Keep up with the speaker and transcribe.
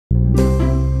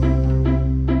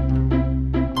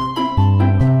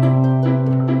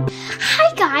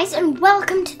guys, and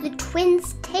welcome to the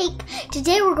Twins Take.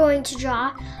 Today we're going to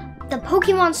draw the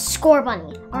Pokemon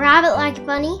Scorebunny, a rabbit-like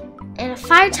bunny, and a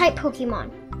fire-type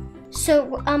Pokemon.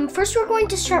 So first we're going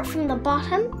to start from the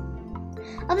bottom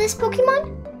of this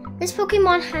Pokemon. This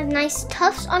Pokemon has nice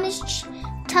tufts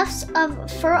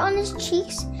of fur on his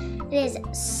cheeks. It is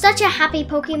such a happy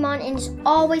Pokemon and is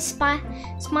always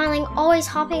smiling, always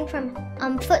hopping from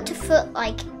foot to foot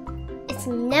like it's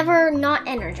never not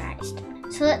energized.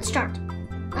 So let's start.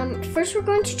 First we're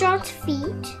going to draw its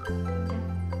feet.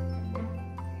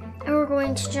 And we're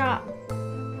going to draw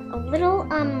a little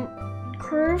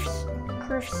curve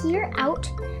here,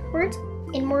 outwards,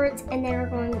 inwards, and then we're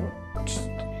going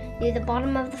to do the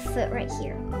bottom of the foot right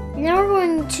here. Now we're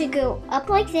going to go up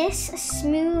like this,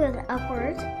 smooth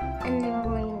upwards, and then we're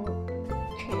going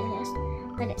to just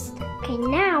let it stay. Okay,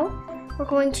 now we're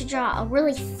going to draw a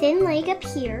really thin leg up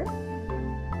here.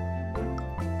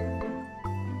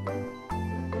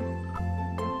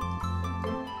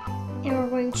 And we're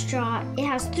going to draw, it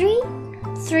has three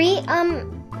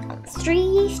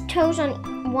toes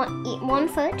on one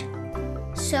foot.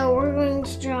 So we're going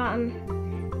to draw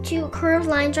two curved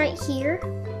lines right here.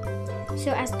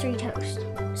 So it has 3 toes.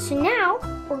 So now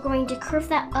we're going to curve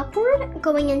that upward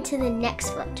going into the next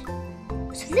foot.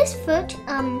 So this foot,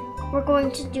 we're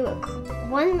going to do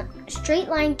one straight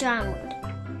line downward.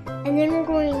 And then we're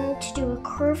going to do a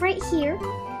curve right here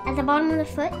at the bottom of the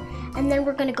foot. And then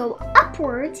we're going to go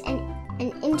upwards and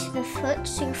into the foot.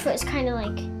 So your foot is kind of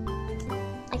like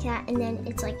that. And then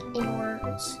it's like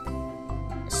inwards.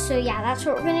 So yeah, that's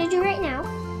what we're going to do right now.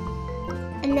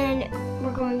 And then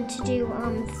we're going to do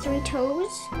 3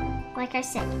 toes, like I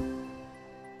said.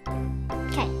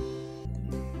 Okay.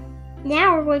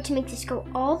 Now we're going to make this go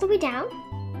all the way down.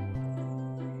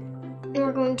 And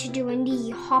we're going to do a knee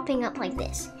hopping up like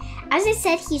this. As I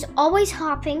said, he's always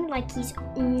hopping, like he's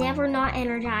never not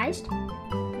energized.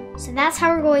 So that's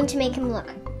how we're going to make him look.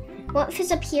 One foot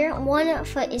is up here, one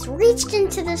foot is reached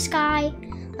into the sky,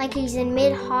 like he's in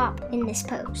mid-hop in this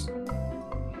pose.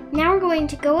 Now we're going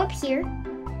to go up here,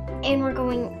 and we're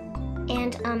going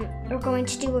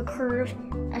to do a curve,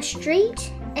 a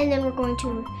straight, and then we're going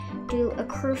to do a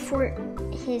curve for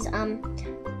his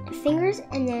fingers,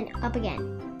 and then up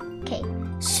again. Okay,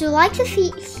 so like the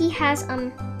feet, he has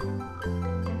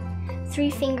 3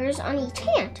 fingers on each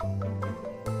hand,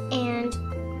 and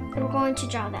we're going to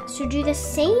draw that. So do the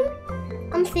same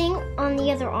thing on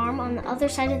the other arm, on the other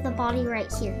side of the body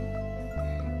right here.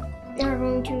 Then we're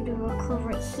going to do a curve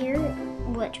right here,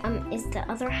 which is the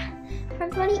other part of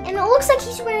the body. And it looks like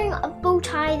he's wearing a bow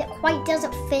tie that quite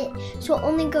doesn't fit, so it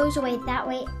only goes away that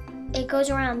way. It goes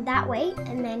around that way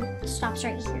and then stops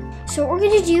right here. So what we're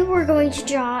going to do, we're going to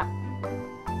draw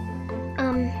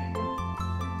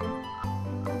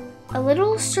a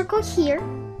little circle here,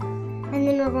 and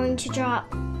then we're going to draw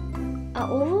an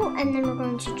oval, and then we're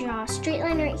going to draw a straight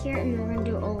line right here, and then we're going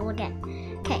to do an oval again.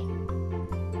 Okay.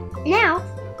 Now,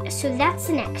 so that's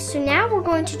the neck. So now we're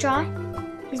going to draw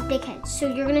his big head. So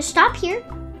you're going to stop here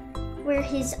where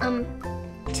his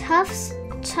tufts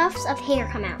of hair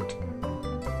come out.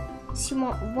 So you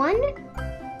want one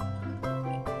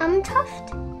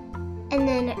tuft, and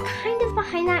then kind of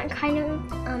behind that, and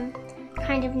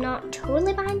kind of not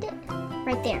totally behind it,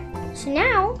 right there. So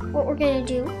now what we're going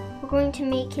to do, we're going to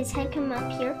make his head come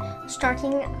up here,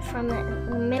 starting from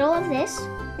the middle of this,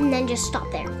 and then just stop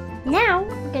there. Now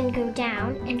we're going to go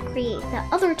down and create the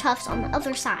other tufts on the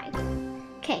other side.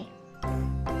 Okay.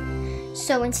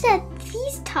 So instead,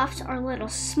 these tufts are a little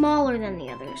smaller than the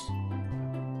others.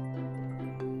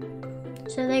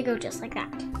 So they go just like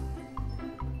that.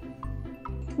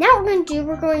 Now what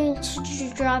we're going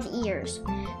to draw the ears.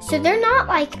 So they're not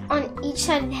like on each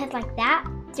side of the head like that.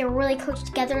 They're really close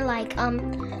together like a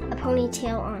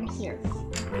ponytail on here.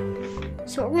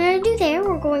 So what we're going to do there,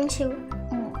 we're going to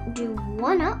do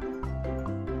one up.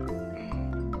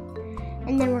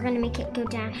 And then we're going to make it go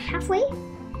down halfway.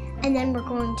 And then we're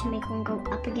going to make one go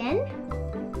up again.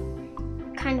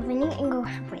 Kind of leaning and go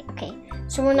halfway. Okay,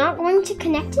 so we're not going to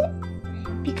connect it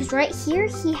because right here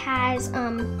he has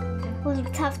a little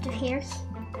tuft of hair,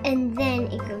 and then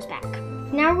it goes back.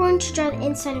 Now we're going to draw the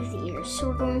inside of the ears. So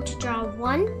we're going to draw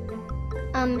one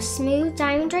smooth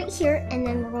diamond right here, and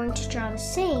then we're going to draw the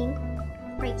same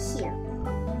right here.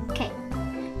 Okay,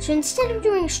 so instead of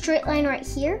doing a straight line right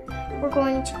here, we're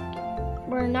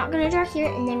not going to draw here,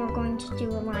 and then we're going to do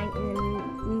a line in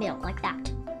the middle like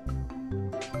that.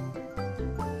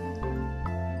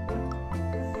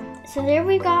 So there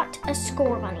we got a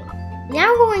Scorbunny.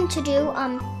 Now we're going to do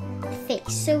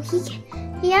face. So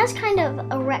he has kind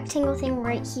of a rectangle thing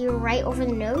right here, right over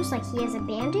the nose, like he has a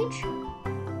bandage.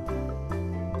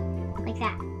 Like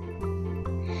that.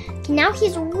 Okay, now he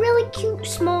has a really cute,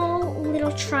 small,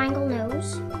 little triangle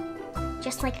nose.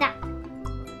 Just like that.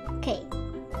 Okay,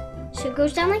 so it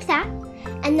goes down like that.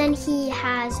 And then he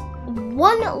has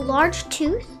one large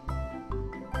tooth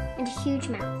and a huge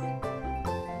mouth.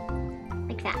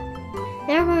 Like that.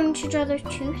 Now we're going to draw the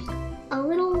tooth. A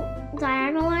little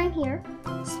diagonal line here,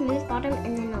 smooth bottom,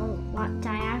 and then a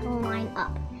diagonal line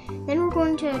up. Then we're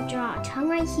going to draw a tongue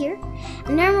right here.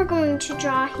 And then we're going to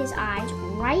draw his eyes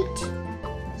right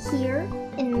here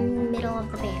in the middle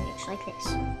of the bandage, like this.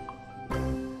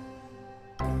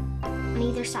 On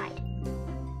either side.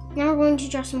 Now we're going to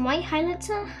draw some white highlights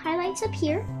up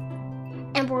here.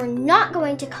 And we're not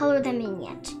going to color them in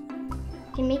yet.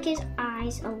 We can make his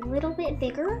eyes a little bit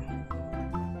bigger.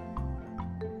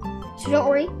 So don't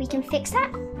worry, we can fix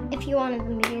that if you wanted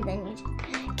them bigger than you did.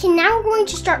 Okay, now we're going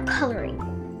to start coloring.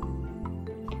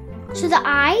 So the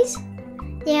eyes,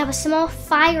 they have a small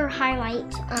fire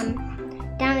highlight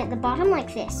down at the bottom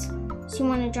like this. So you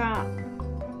want to draw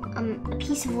a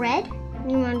piece of red.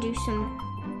 And you want to do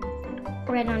some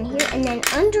red on here. And then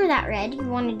under that red, you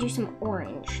want to do some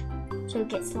orange. So it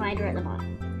gets lighter at the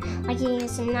bottom. Like he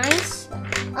has some nice,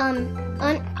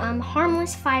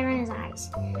 harmless fire in his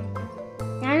eyes.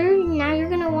 Now you're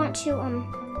gonna want to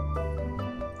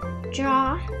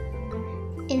draw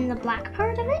in the black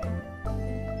part of it,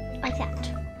 like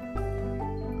that.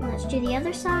 Let's do the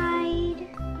other side.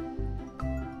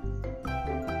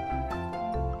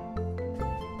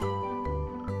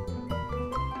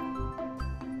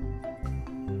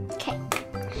 Okay.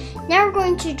 Now we're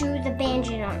going to do the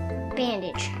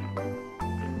bandage.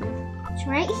 So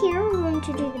right here, we're going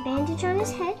to do the bandage on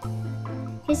his head,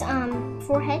 his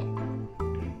forehead.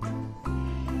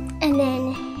 And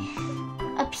then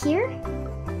up here,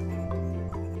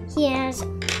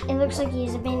 it looks like he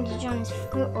has a bandage on his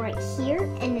foot right here,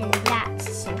 and then that's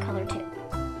the same color too.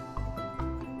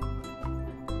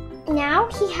 Now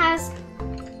he has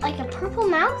like a purple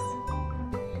mouth.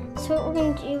 So what we're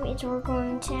going to do is we're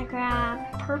going to grab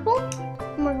purple,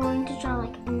 and we're going to draw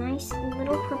like a nice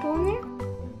little purple in there.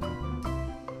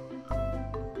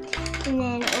 And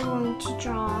then we're going to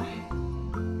draw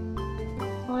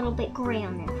a little bit gray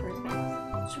on there for his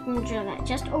mouth. So we're going to draw that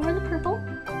just over the purple.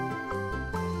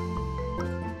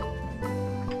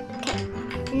 Okay,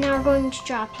 and now we're going to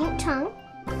draw a pink tongue.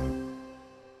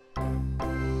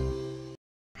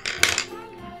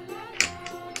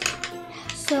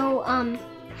 So,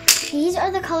 these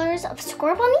are the colors of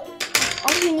Scorbunny. That's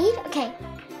all you need. Okay,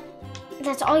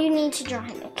 that's all you need to draw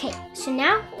him. Okay, so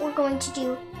now we're going to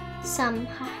do some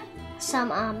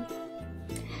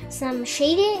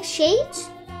shades.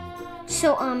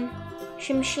 So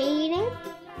some shading.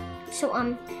 So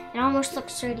it almost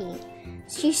looks dirty.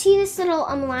 So you see this little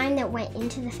line that went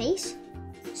into the face?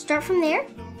 Start from there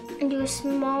and do a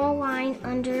small line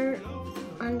under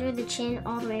the chin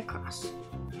all the way across.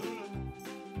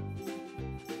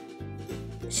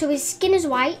 So his skin is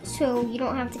white, so you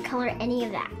don't have to color any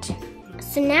of that.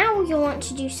 So now you'll want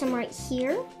to do some right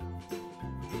here,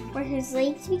 where his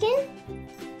legs begin.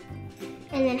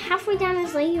 And then halfway down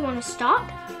his leg, you want to stop.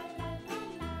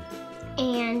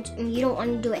 And you don't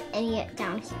want to do it any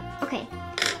down here. Okay.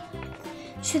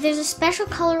 So there's a special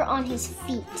color on his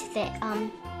feet that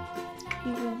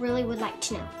you really would like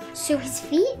to know. So his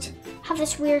feet have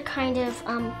this weird kind of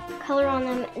color on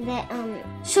them that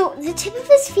so the tip of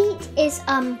his feet is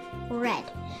red,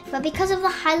 but because of the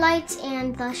highlights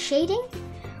and the shading,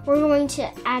 we're going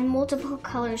to add multiple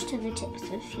colors to the tips of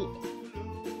his feet.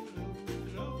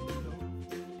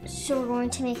 So we're going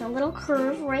to make a little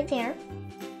curve right there,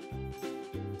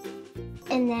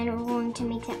 and then we're going to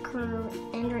make that curve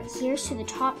end right here so the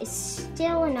top is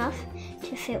still enough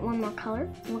to fit one more color.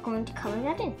 We're going to color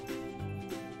that in.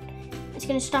 It's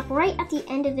going to stop right at the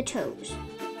end of the toes.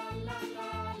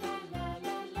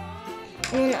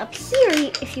 And then up here,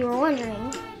 if you were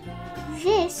wondering,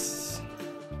 this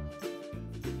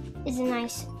is a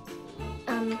nice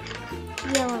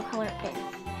yellow color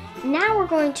in. Now we're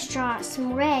going to draw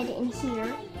some red in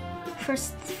here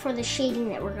for the shading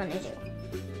that we're going to do.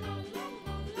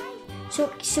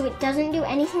 So it doesn't do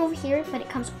anything over here, but it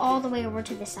comes all the way over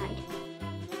to this side.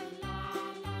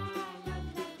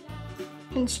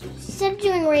 Instead of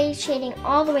doing red shading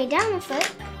all the way down the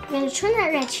foot, we're going to turn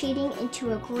that red shading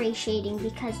into a gray shading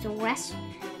because the rest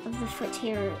of the foot's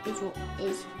hair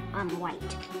is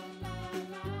white.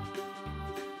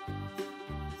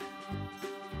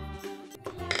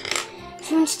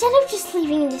 So instead of just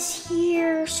leaving this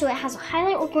here so it has a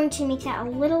highlight, we're going to make that a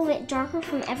little bit darker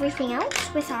from everything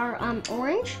else with our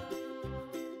orange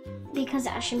because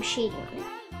it has some shading on it.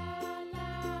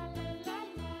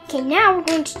 Okay, now we're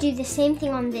going to do the same thing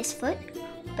on this foot.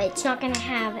 but it's not gonna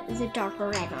have the darker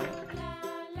red on it.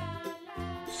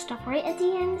 Stop right at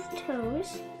the end of the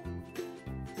toes.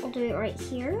 We'll do it right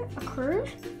here, a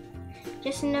curve.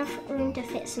 Just enough room to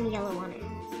fit some yellow on it.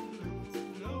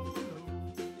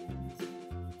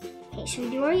 Okay, so we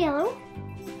do our yellow.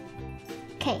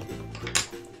 Okay,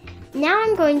 now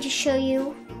I'm going to show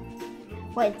you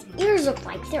what its ears look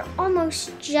like. They're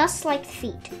almost just like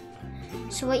feet.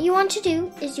 So what you want to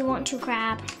do is you want to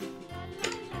grab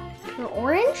your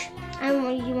orange,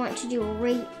 and you want to do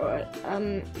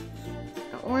an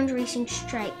orange racing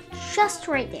stripe just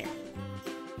right there.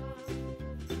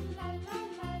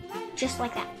 Just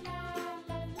like that.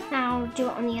 Now do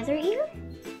it on the other ear.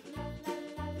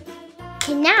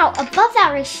 Okay, now above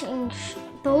that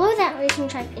below that racing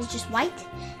stripe is just white,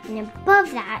 and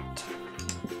above that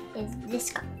is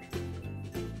this color.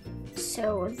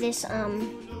 So this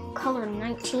color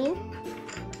 19,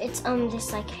 it's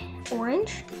this like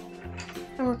orange,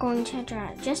 and we're going to draw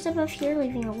it just above here,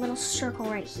 leaving a little circle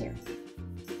right here.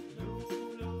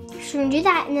 So we're gonna do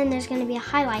that, and then there's gonna be a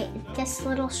highlight, this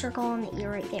little circle on the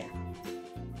ear right there.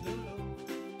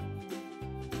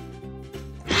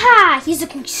 Ha! He's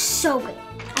looking so good.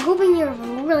 I'm hoping you're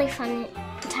having a really fun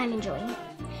time enjoying it.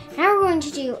 Now we're going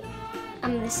to do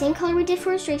the same color we did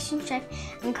for his racing stripe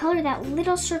and color that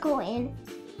little circle in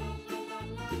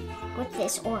with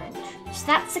this orange. So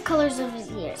that's the colors of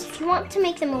his ears. If you want to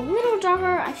make them a little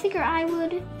darker, I figure I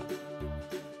would.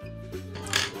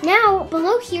 Now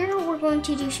below here we're going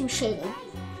to do some shading.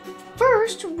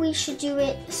 First we should do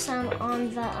it some on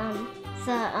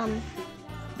the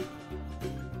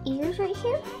ears right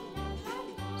here.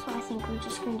 So I think we're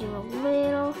just going to do a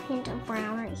little hint of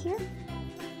brown right here.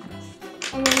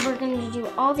 And then we're going to do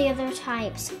all the other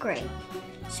types gray.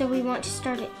 So we want to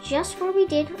start it just where we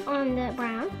did on the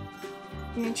brown,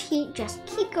 and then just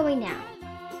keep going down.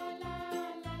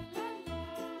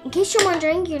 In case you're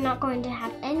wondering, you're not going to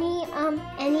have any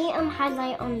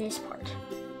highlight on this part.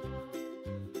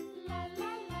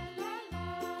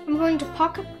 I'm going to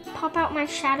pop out my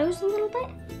shadows a little bit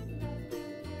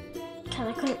because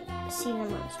I couldn't see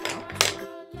them as well.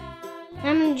 And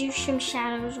I'm going to do some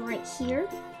shadows right here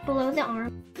below the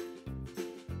arm.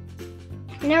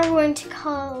 And now we're going to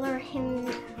color him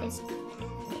his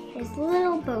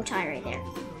little bow tie right there.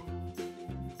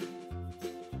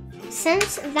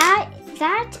 Since that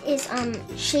is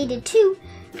shaded too,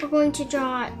 we're going to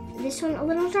draw this one a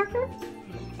little darker,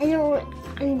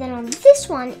 and then on this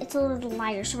one it's a little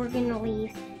lighter. So we're going to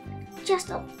leave just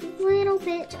a little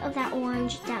bit of that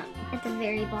orange down at the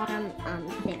very bottom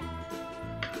there.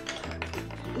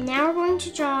 Now we're going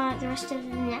to draw the rest of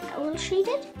the neck a little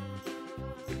shaded.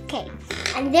 Okay,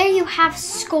 and there you have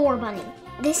Scorebunny.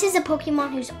 This is a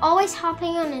Pokemon who's always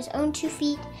hopping on his own 2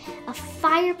 feet, a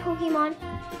fire Pokemon,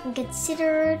 and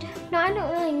considered, no, I don't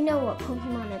really know what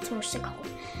Pokemon it's mostly called,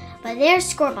 but there's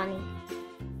Scorbunny.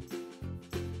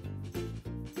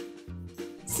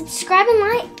 Subscribe and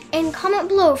like and comment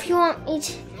below if you want me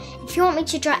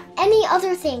to draw any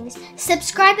other things.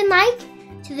 Subscribe and like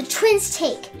to the Twins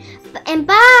Take. And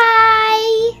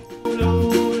bye!